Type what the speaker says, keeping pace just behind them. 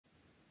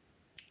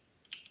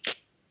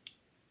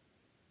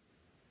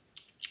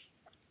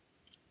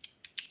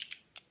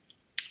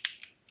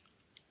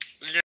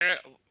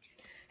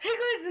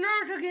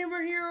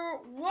Gamer here.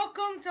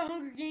 Welcome to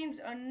Hunger Games,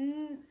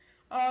 another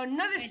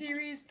Wait,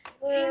 series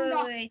in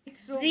the Wait.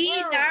 Heights of The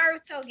World.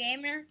 Naruto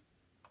Gamer?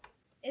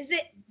 Is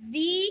it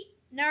the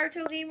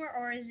Naruto Gamer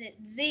or is it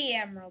the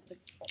Emerald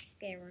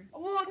Gamer?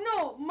 Well,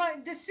 no,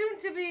 the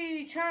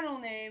soon-to-be channel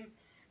name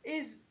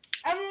is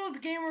Emerald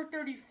Gamer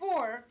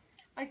 34.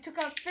 I took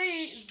out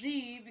the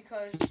Z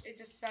because it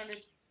just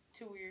sounded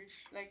too weird.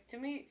 Like, to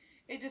me,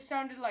 it just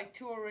sounded like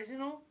too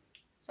original.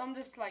 So I'm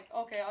just like,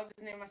 okay, I'll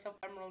just name myself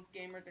Emerald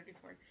Gamer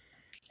 34.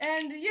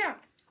 And yeah,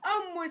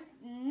 I'm with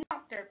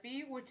Not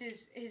Derpy, which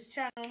is his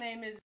channel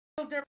name is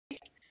Derpy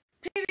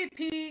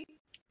PvP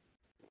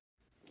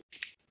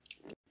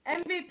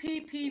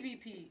MVP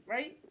PvP,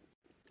 right?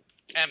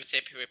 MC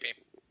PvP.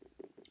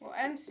 Well,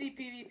 MC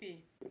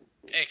PvP.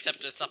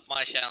 Except it's not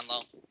my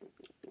channel.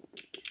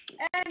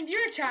 And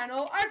your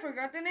channel, I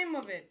forgot the name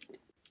of it.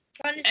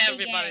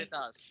 Everybody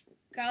does.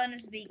 Colin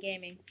Beat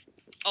Gaming.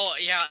 Oh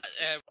yeah,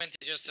 when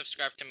did you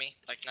subscribe to me?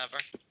 Like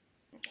never?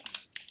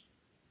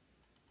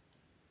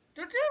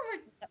 Don't you have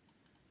like?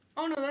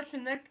 Oh no,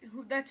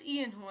 that's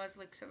Ian who has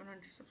like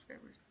 700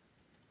 subscribers.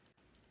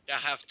 Yeah, I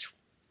have.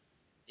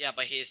 Yeah,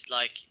 but he's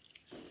like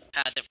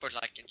had it for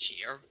like a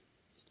year,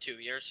 2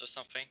 years or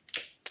something.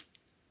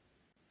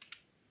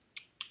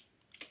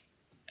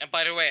 And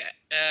by the way,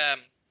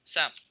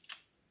 Sam,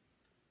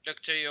 look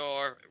to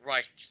your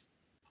right.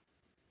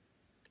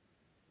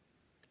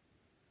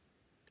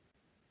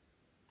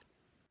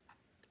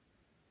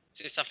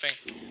 See something?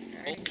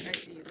 I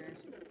see you guys.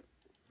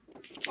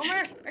 Oh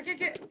my gosh, I can't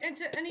get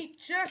into any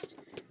chest.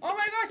 Oh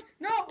my gosh,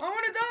 no, I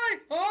want to die.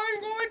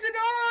 I'm going to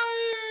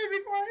die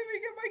before I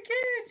even get my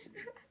kids.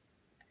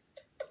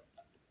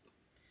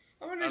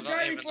 I'm going to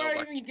die before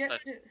I even get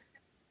to...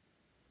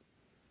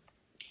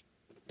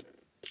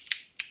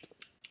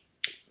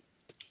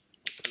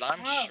 Well, I'm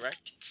Shrek.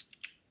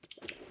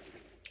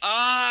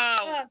 Oh!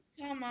 Oh,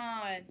 come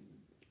on.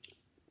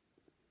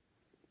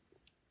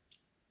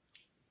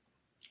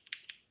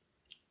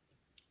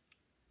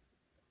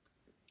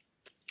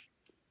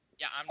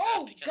 Yeah, I'm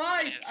oh,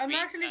 guys, I'm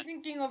actually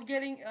thinking of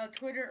getting a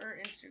Twitter or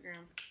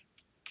Instagram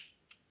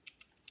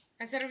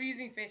instead of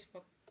using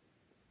Facebook.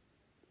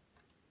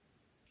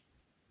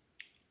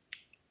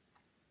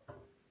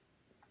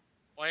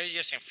 Why are you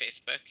using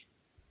Facebook?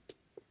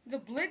 The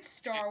Blitz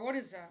Star, what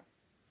is that?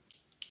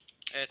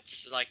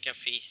 It's like a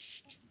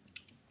feast.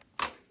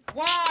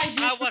 Why?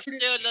 I was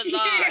still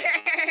alive!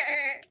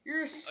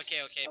 You're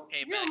okay,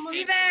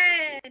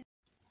 Revenge!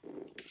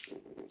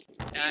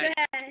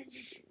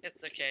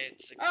 It's okay,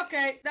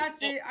 Okay,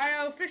 that's it.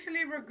 I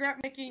officially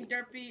regret making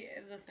Derpy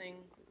the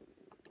thing.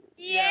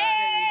 Yeah!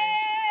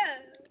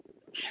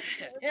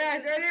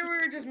 Yeah, earlier we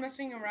were just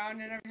messing around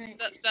and everything.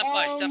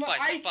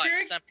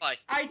 Senpai,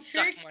 I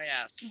tricked my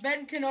ass.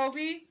 Ben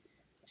Kenobi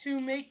to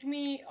make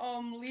me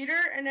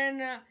leader, and then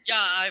yeah,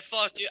 I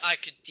thought I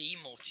could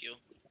demote you.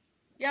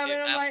 Yeah,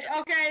 but I'm like,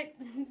 okay,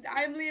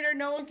 I'm leader,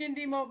 no one can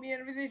demote me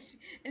and everything.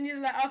 And he's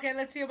like, okay,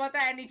 let's see about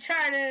that. And he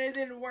tried it and it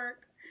didn't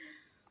work.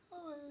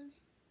 Oh,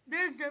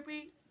 there's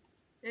Derpy.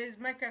 His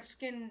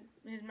Minecraft name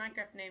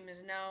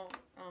is now,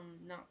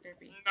 Not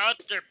Derpy. Not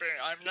Derpy,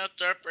 I'm not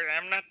Derpy,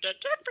 I'm not the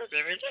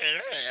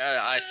Derpy.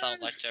 I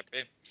sound like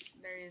Derpy.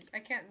 There he is. I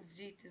can't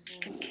Z to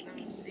zoom,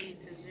 Z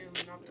to zoom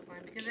and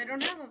Optifine because I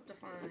don't have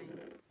Optifine.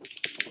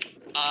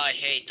 I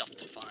hate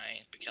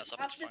Optifine because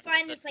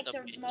Optifine is like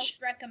the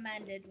most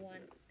recommended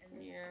one.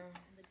 Yeah.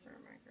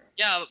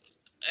 Yeah,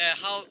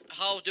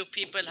 how do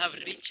people have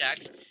reach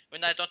hacks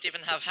when I don't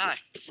even have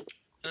hacks?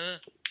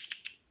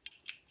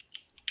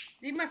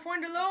 Leave my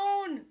friend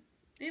alone!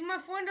 Leave my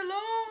friend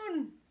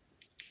alone!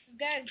 This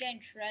guy is getting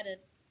shredded.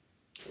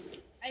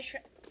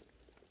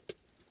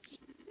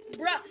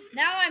 Bruh,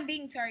 now I'm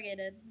being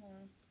targeted.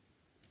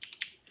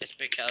 It's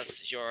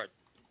because you're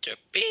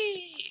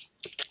derpy.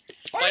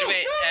 Oh, by the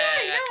way,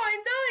 no,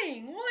 I'm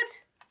dying!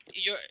 What?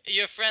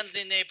 Your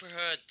friendly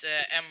neighborhood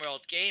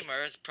Emerald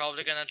Gamer is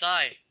probably gonna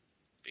die.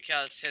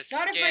 Because his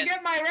Not skin... if I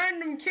get my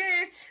random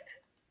kit!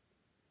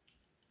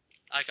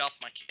 I got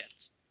my kit.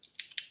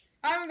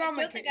 I haven't got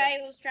my kit. I killed the guy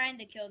who was trying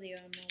to kill the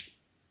Emerald.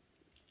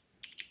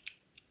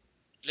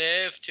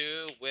 Live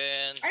to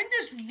win. I'm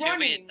just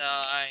running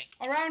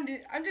around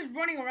it. I'm just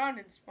running around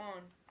in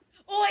spawn.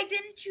 Oh, I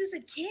didn't choose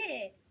a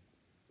kit.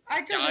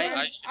 I took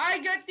one. I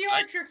got the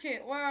archer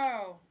kit.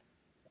 Wow.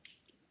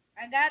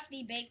 I got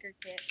the baker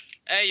kit.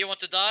 Hey, you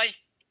want to die?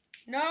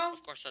 No.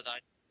 Of course I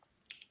died.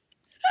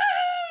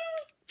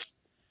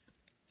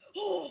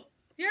 The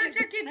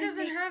archer kit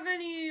doesn't have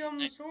any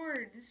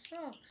sword. This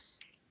sucks.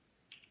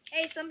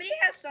 Hey, somebody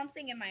has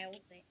something in my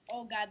old thing.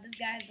 Oh god, this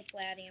guy has the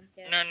platinum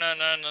kit. No.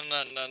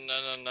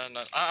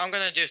 I'm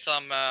gonna do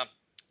some,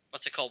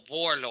 what's it called?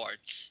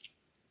 Warlords.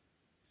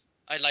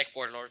 I like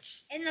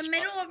warlords. In the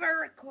middle of our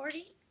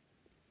recording?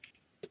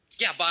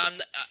 Yeah, but I'm,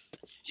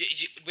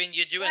 when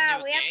you do a new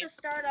game... we have to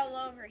start all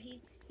over. He's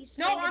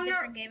playing a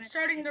different game. No, I'm not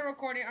starting the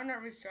recording. I'm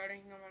not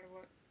restarting, no matter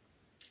what.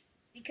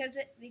 Because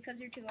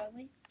you're too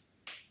ugly?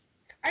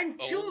 I'm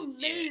too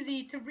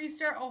lazy to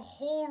restart a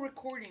whole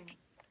recording.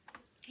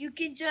 You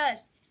can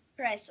just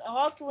press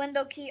Alt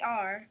Window key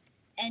R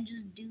and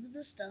just do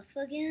the stuff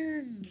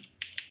again.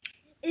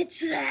 It's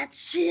that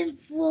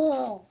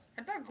simple.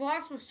 I thought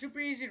glass was super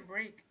easy to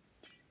break.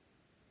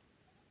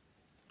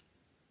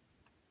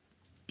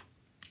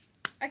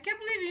 I can't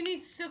believe you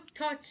need Silk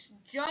Touch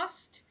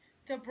just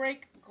to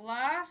break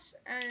glass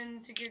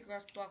and to get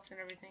glass blocks and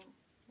everything.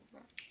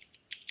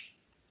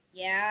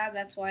 Yeah,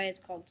 that's why it's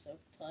called Silk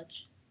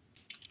Touch.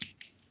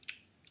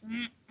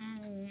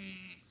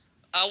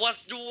 I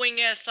was doing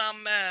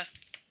some.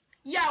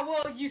 Yeah,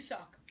 well, you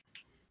suck.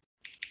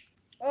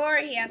 Or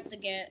he has to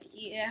get.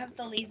 You have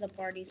to leave the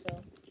party, so.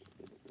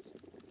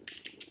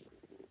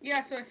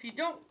 Yeah, so if you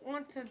don't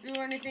want to do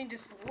anything,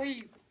 just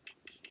leave.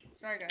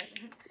 Sorry, guys.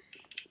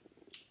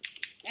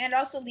 And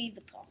also leave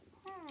the call.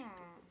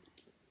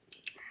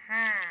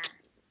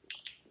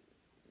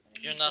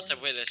 You're not a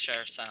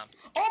villager, Sam.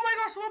 Oh my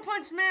gosh, One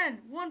Punch Man!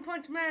 One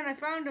Punch Man, I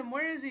found him.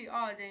 Where is he?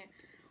 Oh, dang.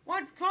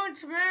 One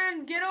Punch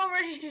Man, get over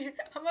here.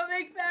 I'm a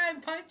big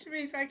fan. Punch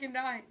me so I can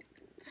die.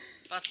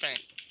 That thing.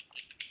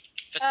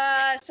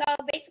 So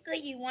basically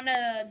you want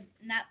to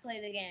not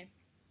play the game.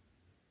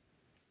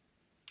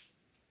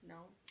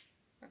 No,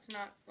 that's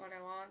not what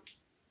I want.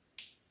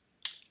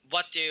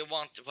 What do you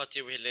want? What do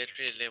you really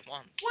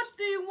want? What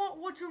do you want?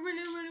 What you really,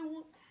 really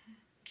want?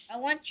 I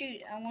want you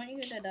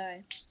to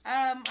die.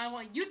 I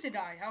want you to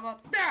die. How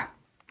about that,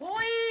 boy?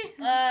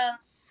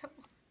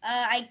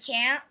 I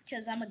can't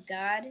because I'm a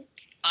god.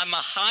 I'm a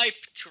hype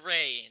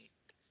train.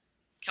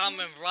 Come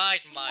and ride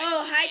my.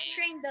 Oh, hype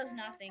train does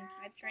nothing.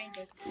 Hype train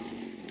does.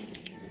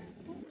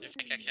 You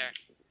think I care?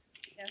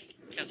 Yes.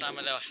 Because I'm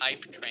a little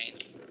hype train.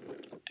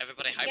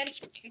 Everybody hype.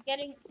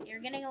 You're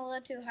getting a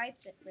little too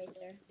hyped right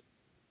there.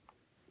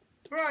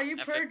 Bro, are you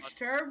Everybody- purged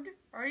turbed?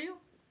 Are you?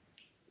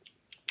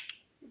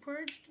 You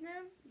purged,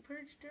 man? You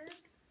purged turbed?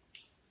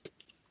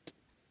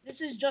 This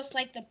is just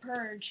like the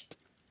purge.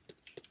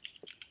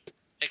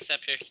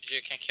 Except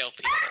you can kill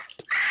people.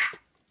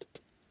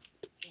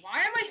 Why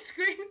am I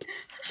screaming?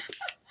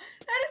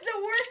 That is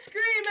the worst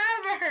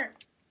scream ever!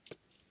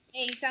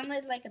 Hey, you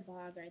sounded like a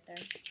dog right there.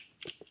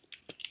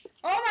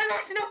 Oh my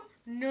gosh, no!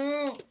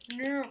 No,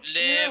 no,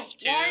 Live no.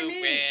 to Why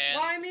me? win.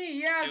 Why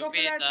me? Yeah, To go for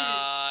be that too.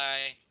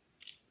 die.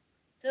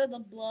 Feel the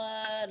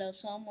blood of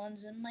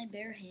someone's in my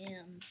bare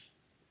hands.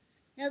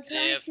 Now time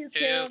Live to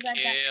kill that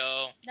guy.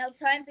 kill. Now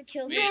time to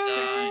kill We this die.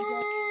 person's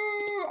blood.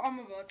 No! I'm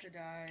about to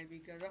die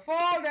because of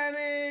fall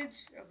damage.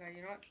 Okay,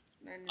 you know what?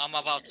 Then I'm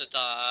about to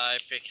die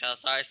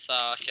because I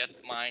suck at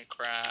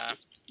Minecraft.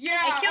 Yeah,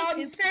 I killed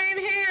you. same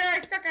here. I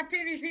suck at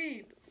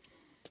PvP.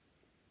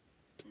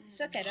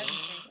 Suck at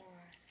everything.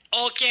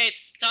 Okay,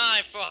 it's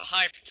time for a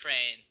hype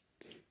train.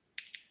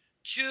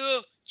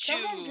 Choo choo.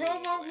 Someone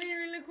promote me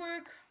really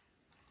quick.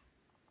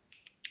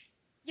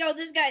 Yo,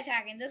 this guy's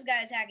hacking. This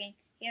guy's hacking.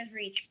 He has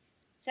reach.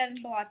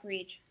 7 block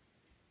reach.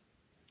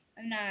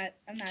 I'm not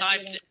Time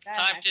dealing to with that.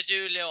 time to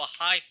do a little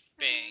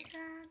hyping.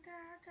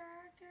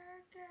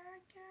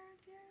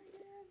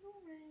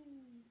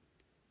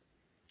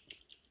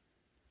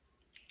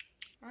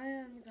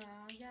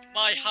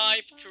 My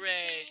hype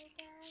train.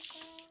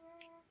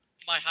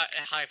 My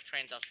hype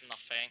train does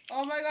nothing.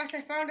 Oh my gosh,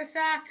 I found a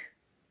sack.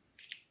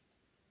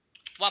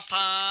 One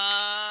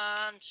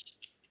punch.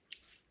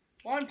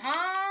 One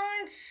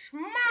punch,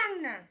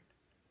 man.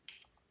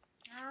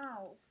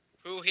 Ow.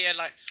 Who here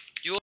like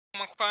you like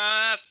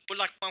Minecraft? Who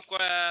like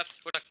Minecraft?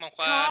 Who like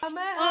Minecraft?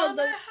 Oh,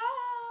 the-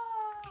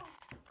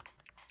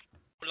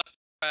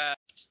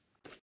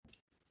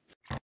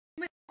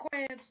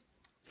 Crabs.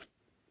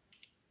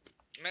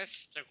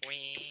 Mr.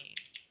 Green.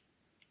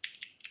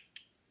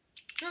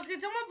 So can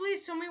someone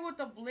please tell me what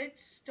the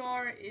Blitz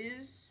Star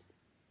is?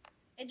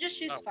 It just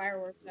shoots Oh.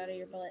 fireworks out of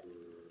your butt.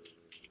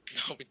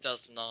 No, it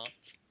does not.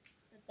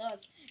 It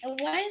does. And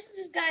why is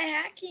this guy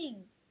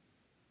hacking?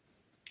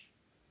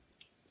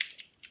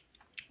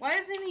 Why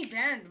isn't he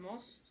banned,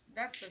 most?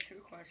 That's the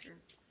true question.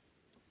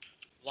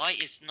 Why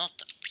is not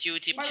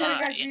PewDiePie? By the way,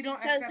 guys, we don't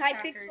Because accept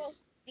Hypixel- hackers.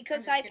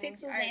 Because I'm just kidding.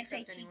 Hypixel's I accept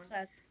anti-cheat anyone.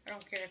 suck. I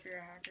don't care if you're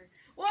a hacker.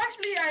 Well,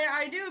 actually,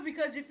 I do,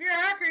 because if you're a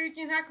hacker, you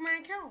can hack my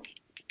account.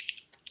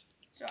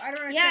 So I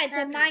don't Yeah, accept it's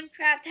a hackers.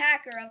 Minecraft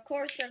hacker. Of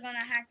course they're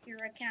gonna hack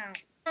your account.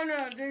 Oh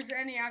no, if there's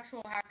any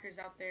actual hackers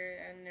out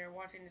there and they're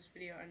watching this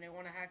video and they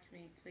want to hack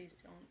me, please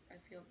don't. I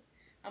feel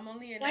I'm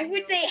only an Why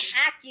would they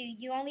hack you?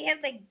 You only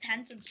have like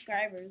 10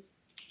 subscribers.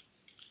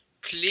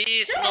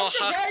 Please Two no of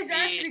the hack guys me.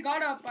 actually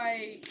got up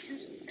by 2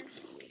 subscribers.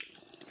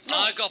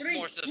 I got 3.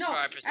 more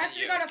subscribers No, than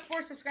actually you. got up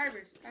 4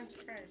 subscribers. I'm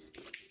surprised.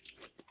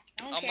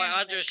 I don't On care my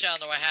about other that.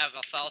 channel, I have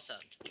 1,000.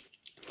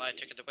 But I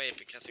took it away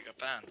because I got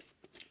banned.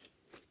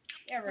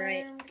 Yeah,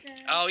 right.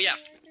 Oh, yeah.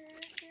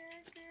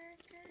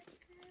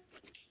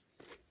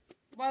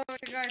 By the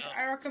way, guys, Oh.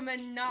 I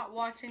recommend not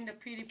watching the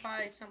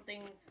PewDiePie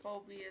something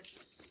phobious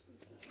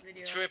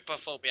video.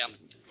 Trypophobia.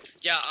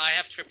 Yeah, I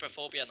have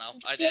trypophobia now.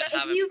 I Yeah, didn't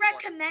have if it you before.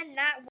 recommend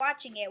not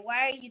watching it,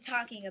 why are you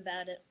talking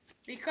about it?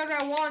 Because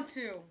I want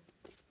to.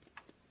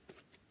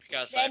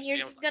 Because Then I you're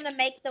feel... just gonna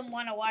make them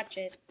want to watch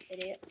it,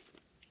 idiot.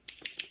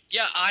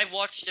 Yeah, I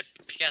watched it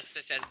because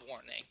they said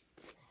warning.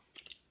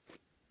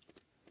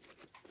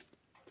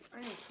 I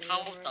need to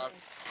How save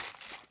does...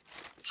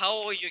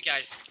 How are you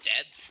guys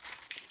dead?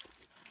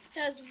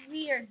 Because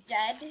we are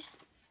dead.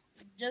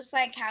 Just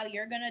like how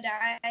you're gonna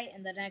die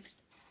in the next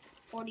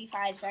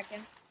 45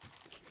 seconds.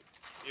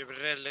 You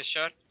really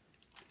sure?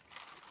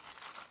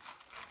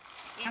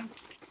 Yeah.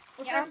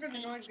 Well, Yeah, sorry for the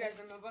I'm noise, guys.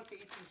 I'm about to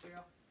eat some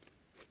cereal.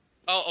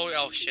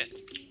 Oh shit.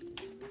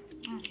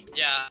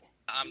 Yeah,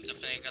 I'm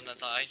definitely gonna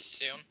die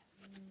soon.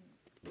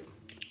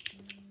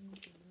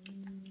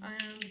 I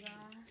am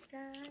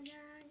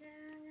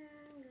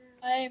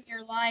I am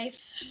your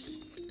life.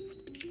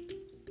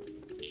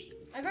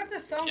 I got the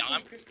sound Yeah, from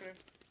I'm- Christopher.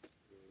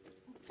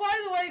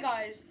 By the way,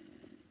 guys,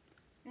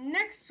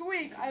 next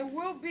week I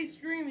will be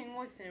streaming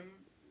with him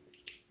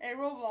a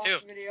Roblox Who?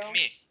 video.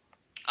 Me.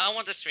 I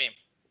want to stream.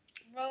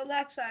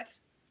 Roblox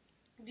sucks.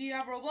 Do you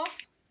have Roblox?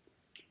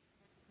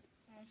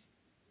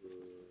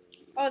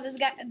 Oh, this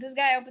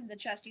guy opened the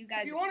chest. You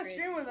guys If you are want to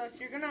screwed. stream with us,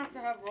 you're gonna have to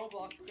have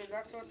Roblox because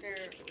that's what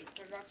they're.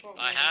 Because that's what.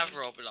 I we're have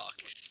doing.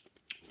 Roblox.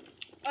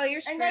 Oh, you're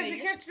And screwed. guys, we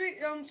You're can't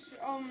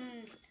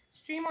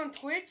stream on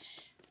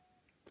Twitch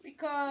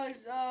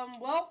because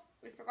well,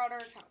 we forgot our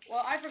account.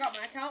 Well, I forgot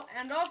my account,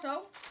 and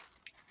also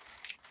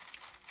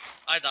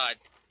I died.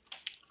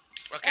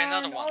 Okay,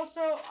 another and one.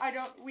 also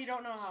we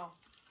don't know how.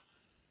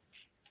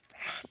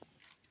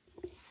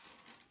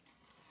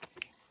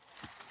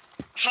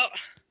 How?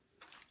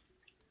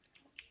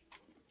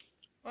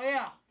 Oh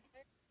yeah.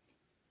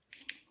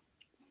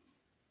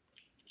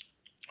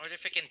 Are they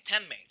freaking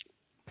 10 me?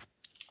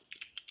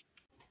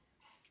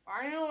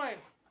 Finally.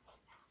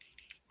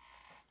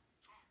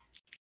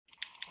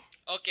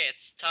 Okay,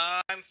 it's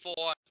time for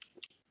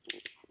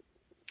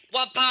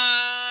one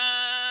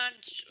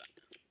punch.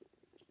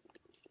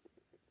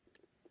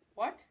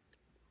 What?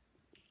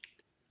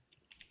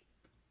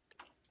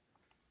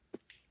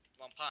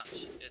 One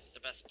punch is the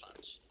best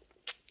punch.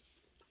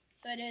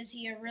 But is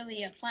he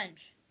really a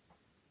punch?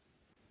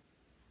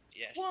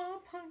 Yes. One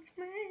Punch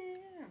Man.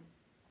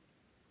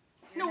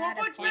 You're No, One not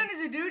a Punch Man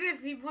is a dude.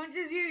 If he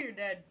punches you, you're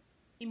dead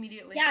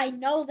immediately. Yeah, I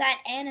know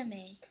that anime.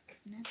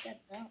 I'm not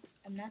that dumb.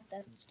 I'm not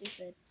that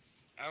stupid.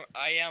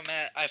 I am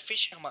a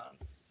fisherman.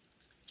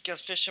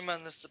 Because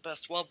fisherman is the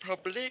best one,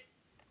 probably.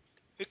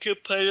 You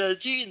could play a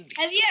D&D.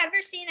 Have you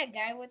ever seen a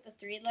guy with a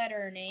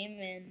 3-letter name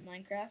in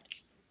Minecraft?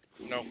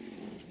 No,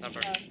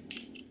 never. Oh.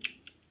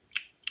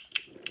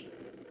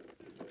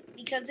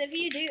 Because if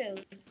you do,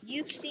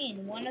 you've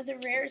seen one of the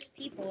rarest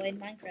people in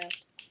Minecraft.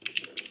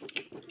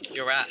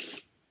 Your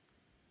ass.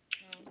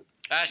 No.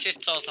 I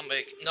just saw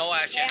somebody. No, I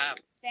actually have.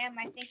 Sam,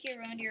 I think you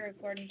ruined your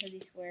recording because he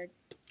sweared.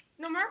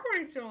 No, my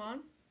recording's still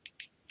on.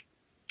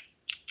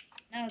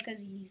 No,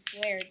 because he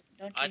sweared.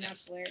 Don't I you not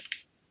just- swear?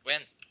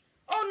 When?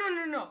 Oh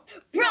no.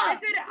 Bro, No, I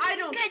said I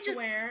this don't guy just-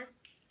 swear.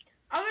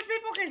 Other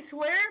people can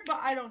swear, but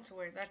I don't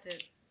swear. That's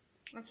it.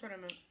 That's what I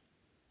meant.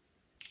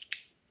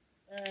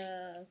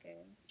 Okay.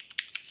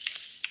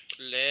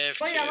 Live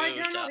But yeah, my to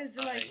channel is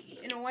die. like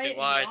in a way a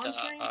Why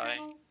non-swearing die?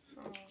 channel.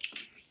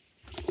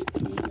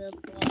 The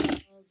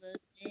balls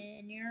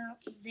in your...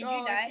 Did you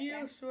die, if you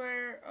Sam?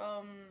 swear,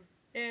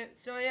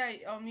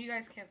 you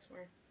guys can't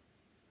swear.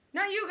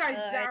 Not you guys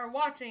that are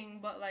watching,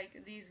 but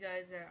like these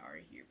guys that are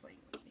here playing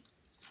with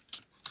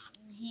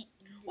me.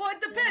 Well,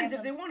 it depends.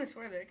 If they want to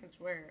swear, they can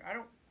swear. I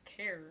don't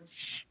care.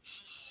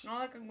 It's not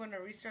like I'm going to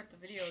restart the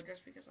video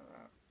just because of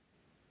that.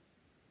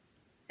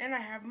 And I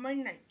have my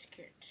night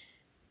kit.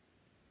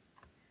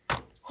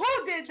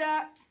 Who did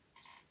that?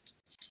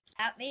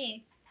 Not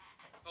me.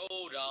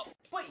 Hold up.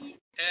 But Hey.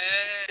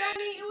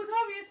 Danny, it was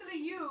obviously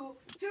you.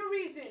 2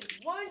 reasons.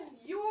 One,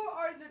 you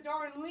are the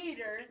darn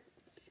leader.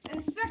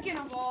 And second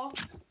of all,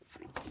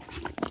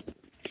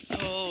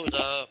 Hold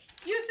up.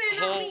 you say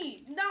not Oh.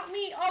 me. Not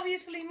me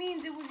obviously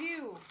means it was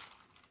you.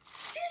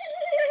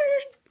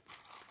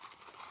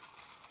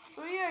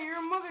 So yeah, you're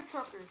a mother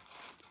trucker.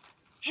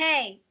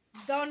 Hey,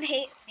 don't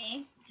hate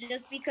me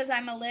just because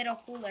I'm a little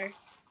cooler.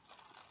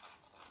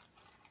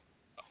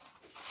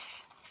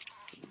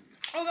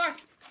 Oh gosh.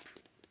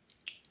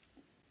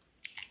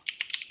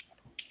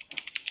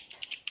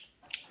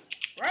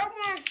 Right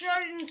when I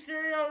started in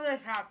stereo,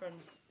 this happened.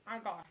 My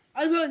gosh.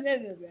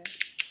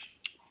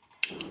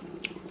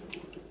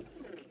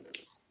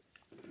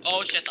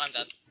 Oh shit, I'm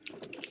dead.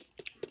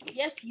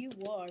 Yes, you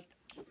are.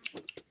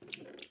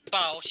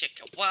 Wow,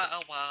 chicka, wow,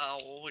 wow.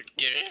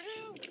 Yeah.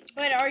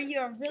 But are you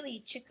a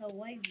really chicka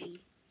wavy?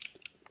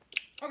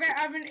 Okay, I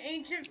have an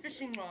ancient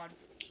fishing rod.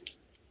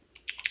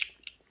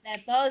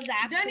 That does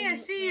absolutely. Danny, I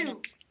see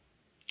you.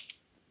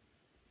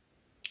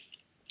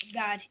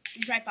 God,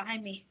 he's right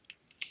behind me.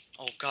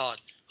 Oh god.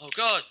 Oh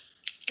god.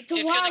 It's a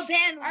He's wild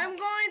animal. I'm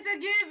going to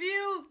give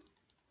you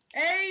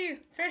a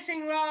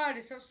fishing rod,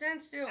 so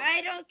stand still.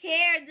 I don't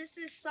care. This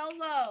is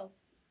solo.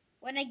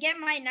 When I get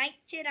my night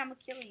kit, I'm gonna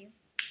kill you.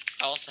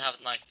 I also have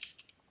night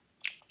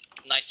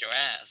your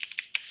ass.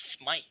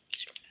 Smite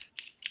your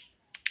ass.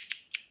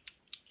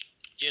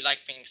 Do you like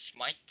being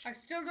smite? I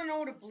still don't know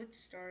what a blitz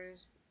star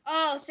is.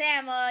 Oh,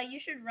 Sam, you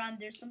should run.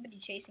 There's somebody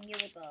chasing you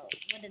with a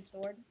wooden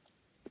sword.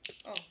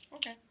 Oh,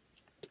 okay.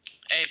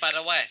 Hey, by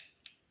the way.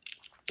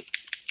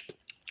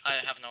 I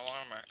have no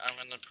armor. I'm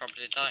gonna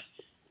probably die.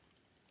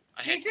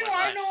 I Me hate too. my I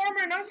have life. no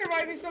armor and I'm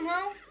surviving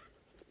somehow.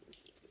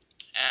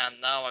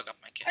 And now I got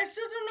my I kid.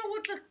 still don't know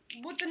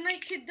what the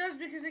night kid does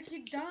because I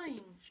keep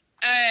dying.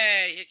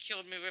 Hey, he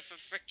killed me with a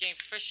freaking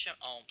fishing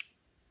arm.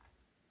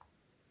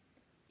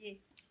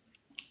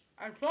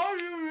 I told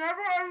you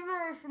never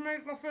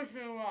underestimate the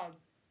fishing rod.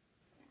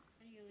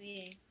 What are you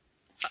eating?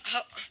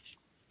 How?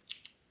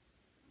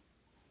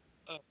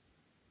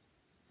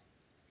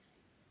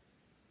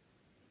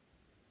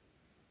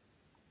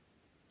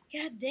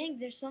 God dang,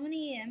 there's so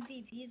many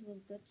MVPs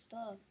with good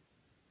stuff.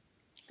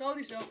 Told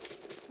you so.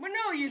 But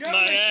no, you don't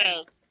My listen.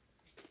 ass.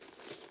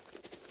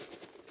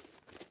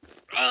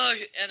 Oh,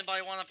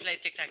 anybody wanna play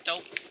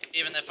tic-tac-toe?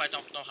 Even if I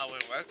don't know how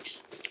it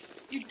works.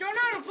 You don't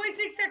know how to play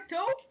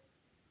tic-tac-toe?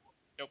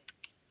 Nope.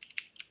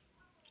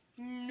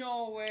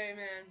 No way,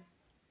 man.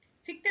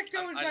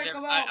 Tic-tac-toe is I like live,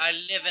 about... I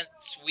live in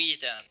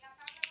Sweden.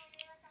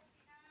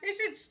 They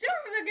should still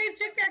have the game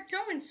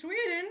tic-tac-toe in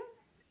Sweden.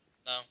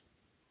 No.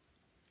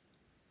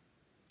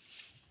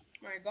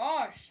 My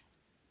gosh.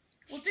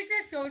 Well,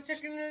 tic-tac-toe is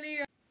technically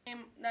a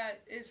game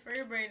that is for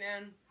your brain,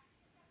 and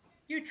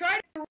you try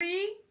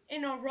 3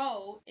 in a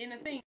row in a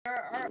thing. There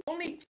are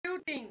only 2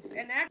 things,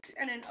 an X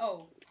and an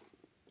O.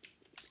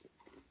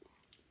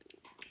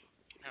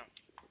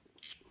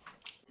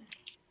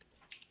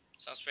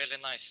 Sounds really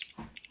nice.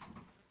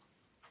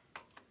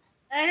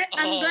 I'm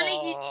gonna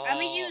Oh.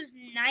 use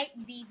Knight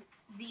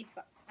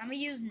V5. I'm gonna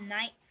use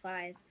Knight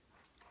 5.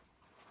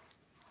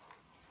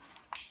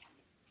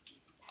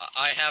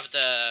 I have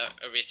the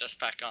resource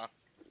pack on.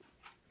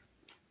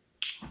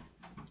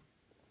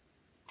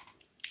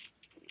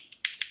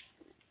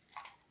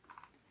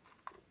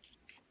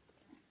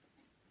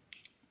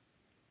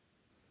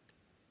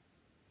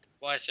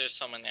 Why is there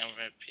so many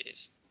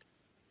MVPs?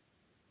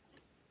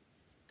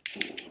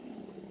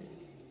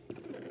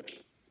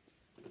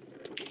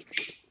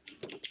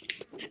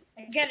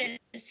 I gotta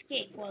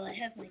escape while I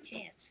have my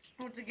chance.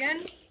 Once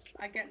again,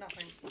 I get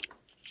nothing.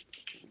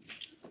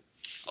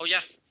 Oh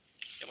yeah.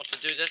 You want to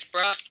do this,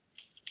 bruh?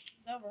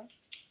 Go, bro.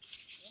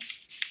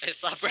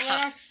 It's not Oh my bruh.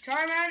 gosh,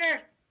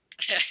 Charmander!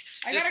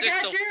 I This gotta looks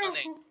catch so you!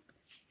 funny.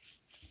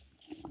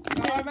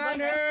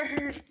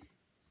 Charmander!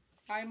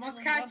 I must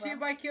Go, catch bro. you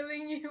by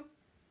killing you.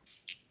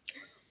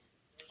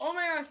 Oh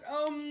my gosh,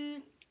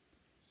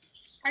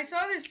 I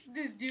saw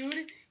this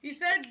dude. He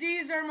said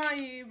these are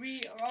my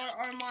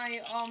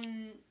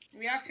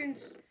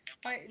reactions.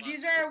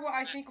 These are what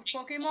I think of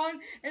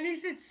Pokemon, and he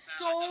said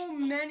so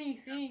many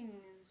things.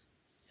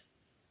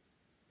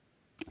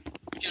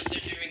 Because they're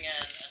doing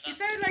He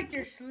said like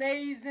you're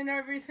slaves and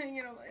everything,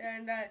 you know,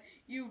 and that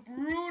you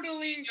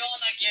brutally. You're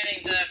not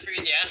getting the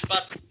 3DS,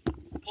 but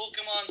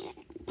Pokemon.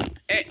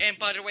 And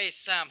by the way,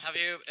 Sam, have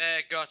you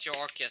got your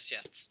Arceus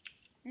yet?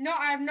 No,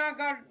 I have not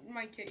got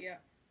my kit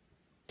yet.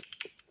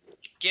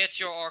 Get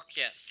your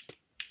Arceus.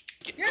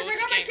 Yes, I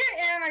got my kit,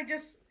 and I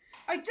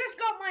just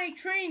got my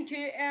train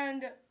kit,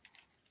 and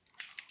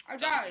I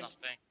That's died.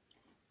 nothing.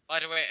 By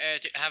the way,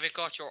 have you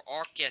got your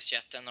Arceus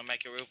yet? And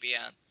Omega Ruby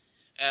and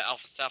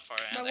Alpha Sapphire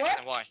and My X what?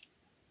 and Y.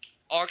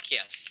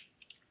 Arceus.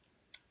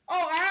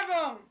 Oh, I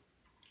have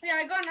yeah,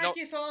 I got an No.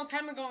 Arceus a long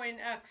time ago in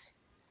X.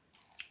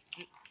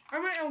 I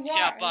meant in Y.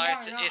 Yeah, in but Y,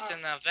 not it's X.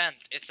 an event.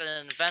 It's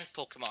an event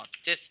Pokemon.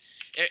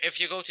 If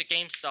you go to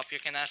GameStop, you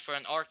can ask for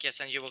an Arceus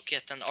and you will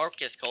get an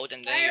Arceus code,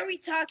 and then Why you are we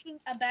talking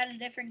about a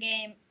different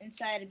game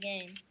inside a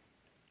game?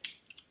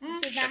 Hmm?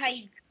 This is not how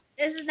you.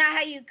 This is not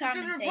how you Because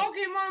we're commentate.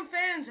 Pokemon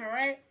fans,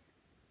 alright?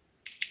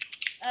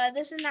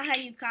 This is not how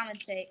you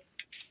commentate.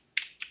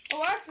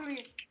 Oh,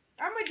 actually,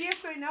 I'm a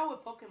DS right now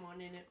with Pokemon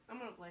in it. I'm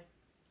gonna play.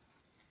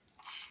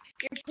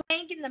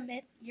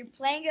 You're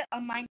playing a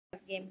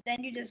Minecraft game.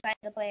 Then you decide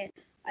to play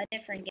a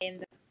different game.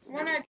 That's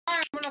When I die,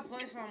 I'm gonna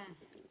play some.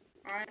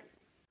 Alright?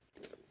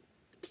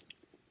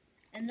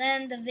 And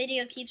then the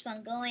video keeps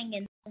on going,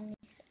 and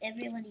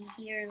everybody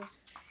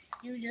hears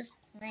you just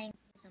playing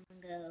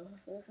Pokemon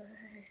Go.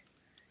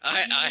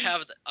 I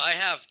have the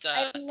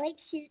I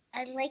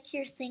like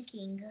your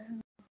thinking.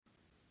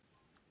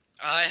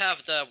 I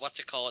have the what's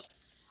it called?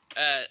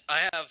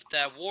 I have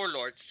the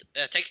Warlords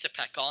texture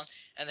pack on,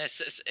 and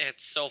it's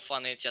so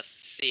funny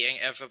just seeing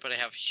everybody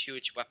have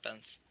huge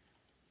weapons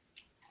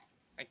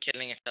and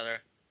killing each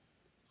other.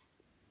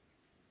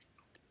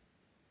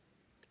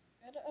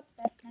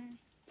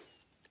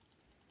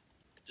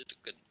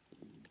 Good.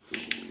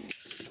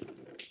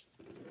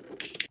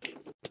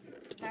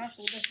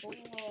 Powerful before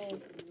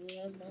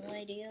you have no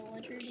idea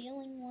what you're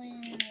dealing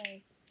with.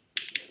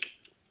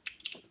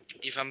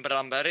 Even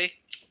Branberry.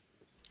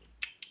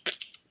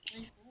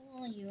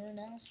 Before you're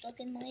now stuck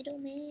in my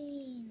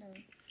domain.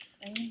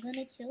 I'm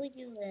gonna kill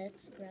you,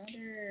 X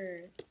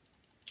Grounder.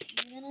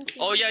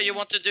 Oh yeah, you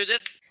want to do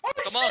this? Oh,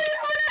 Come shit, on.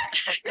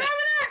 You have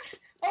an axe!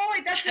 Oh,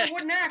 wait, that's a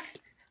wooden axe.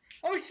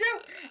 Oh,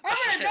 shoot! I'm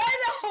gonna die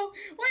though!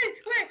 Wait,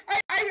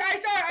 I'm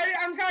sorry,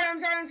 I'm sorry.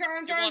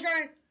 I'm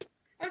sorry,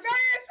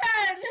 it's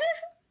sad!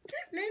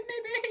 Leave me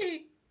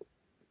be!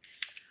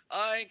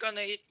 I'm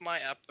gonna eat my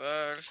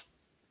apple.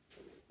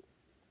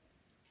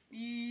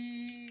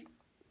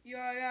 Yeah,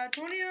 I got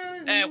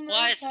 $20 in my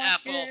What is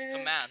Apple of pocket.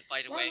 Command,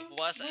 by the way?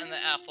 What's in the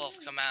Apple of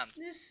Command?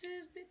 This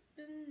is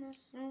been my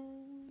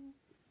song.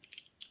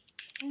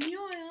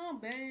 Yeah,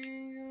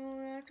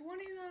 bang.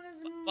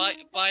 $20 in my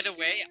By the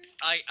way,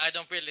 pocket. I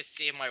don't really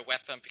see my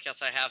weapon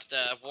because I have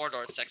the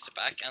Warlord texture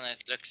pack and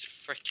it looks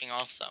freaking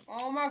awesome.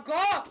 Oh my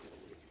god!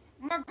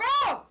 Oh my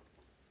god!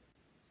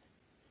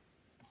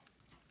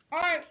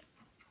 Alright.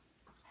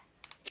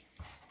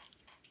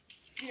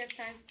 Yes,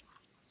 time.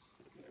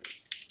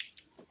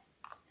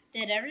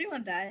 Did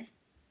everyone die?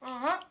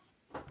 Uh-huh.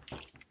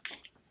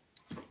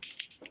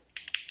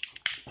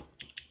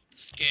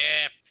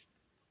 Skip.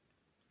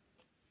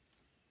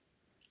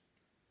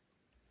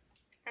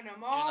 And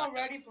I'm not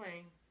already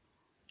playing.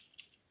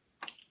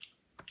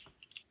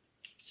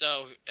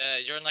 So,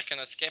 you're not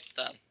gonna skip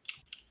then?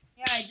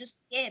 Yeah, I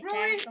just skipped. I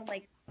Really? have to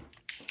like.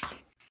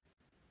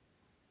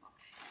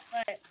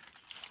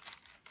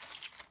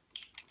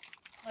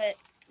 But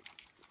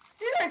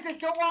You guys just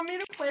don't want me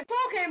to play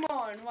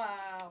Pokemon.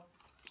 Wow.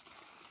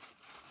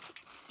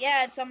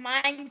 yeah, it's a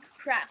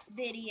Minecraft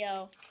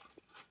video.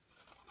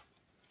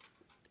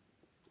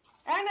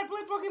 And I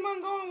play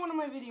Pokemon Go in one of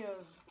my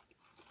videos.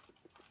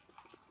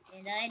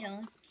 And I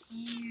don't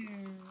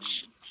care.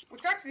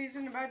 Which actually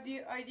isn't a bad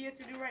idea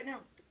to do right now.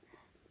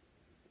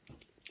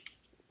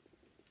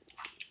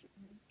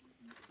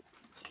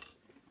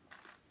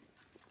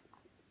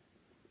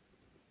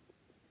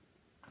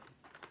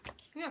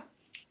 Yeah.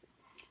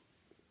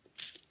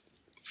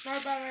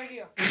 Not a bad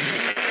idea.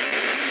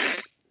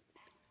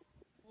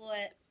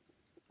 What?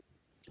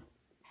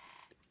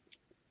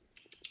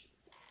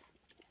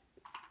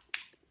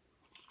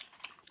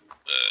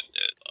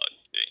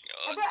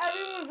 I bet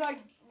everyone's like,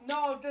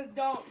 no, just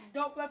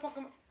don't play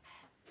Pokemon.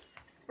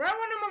 Right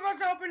when I'm about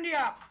to open the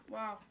app.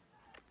 Wow.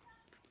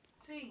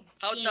 See.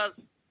 How Yeah. does...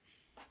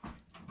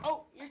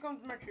 Oh, here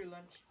comes my true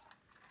lunch.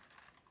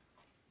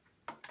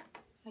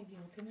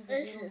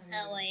 This is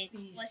how I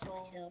express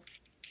myself.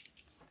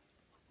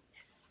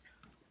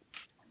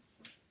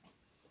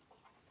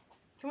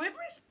 Can we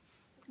please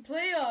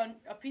play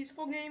a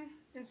peaceful game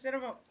instead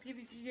of a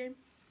PvP game?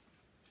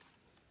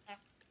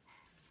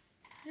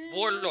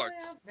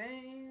 Warlords.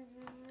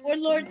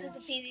 Warlords is a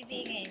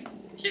PvP game.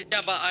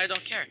 Yeah, but I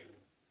don't care.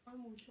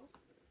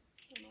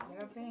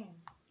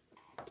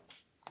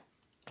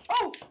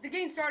 Oh, the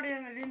game started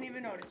and I didn't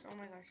even notice. Oh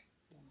my gosh.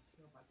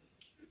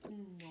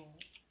 No.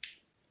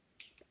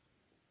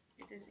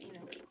 It is Eno.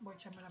 Voy a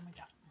echarme la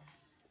mitad.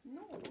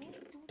 No,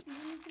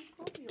 don't be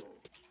propio.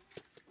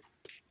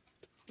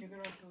 Yo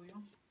quiero el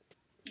tuyo.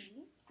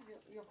 Sí,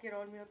 yo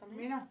quiero el mío también.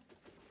 Mira.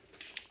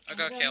 I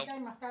got la killed. mitad y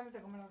más tarde te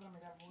comes la otra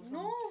mitad. porque eso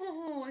No,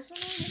 eso no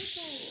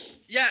es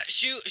mucho. Yeah,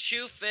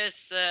 Shoof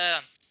is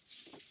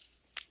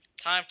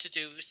time to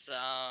do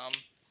some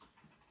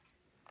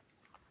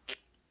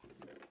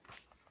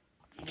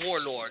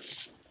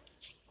Warlords.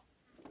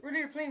 Really,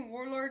 you're playing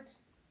Warlords?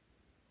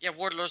 Yeah,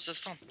 Warlords is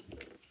fun.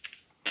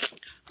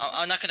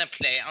 I'm not gonna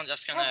play. I'm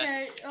just gonna.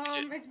 Okay,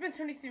 it's been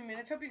 23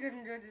 minutes. Hope you guys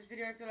enjoyed this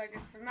video. I feel like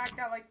I smacked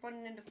that like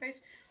button in the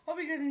face. Hope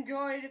you guys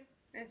enjoyed,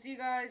 and see you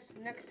guys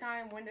next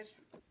time when this.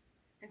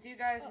 And see you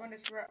guys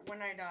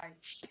when I die.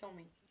 Kill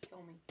me.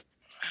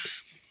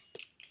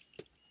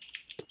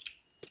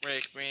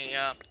 Wake me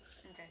up.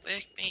 Okay.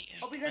 Wake me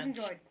up. Hope you guys and-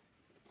 enjoyed.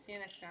 See you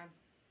next time.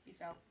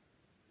 Peace out.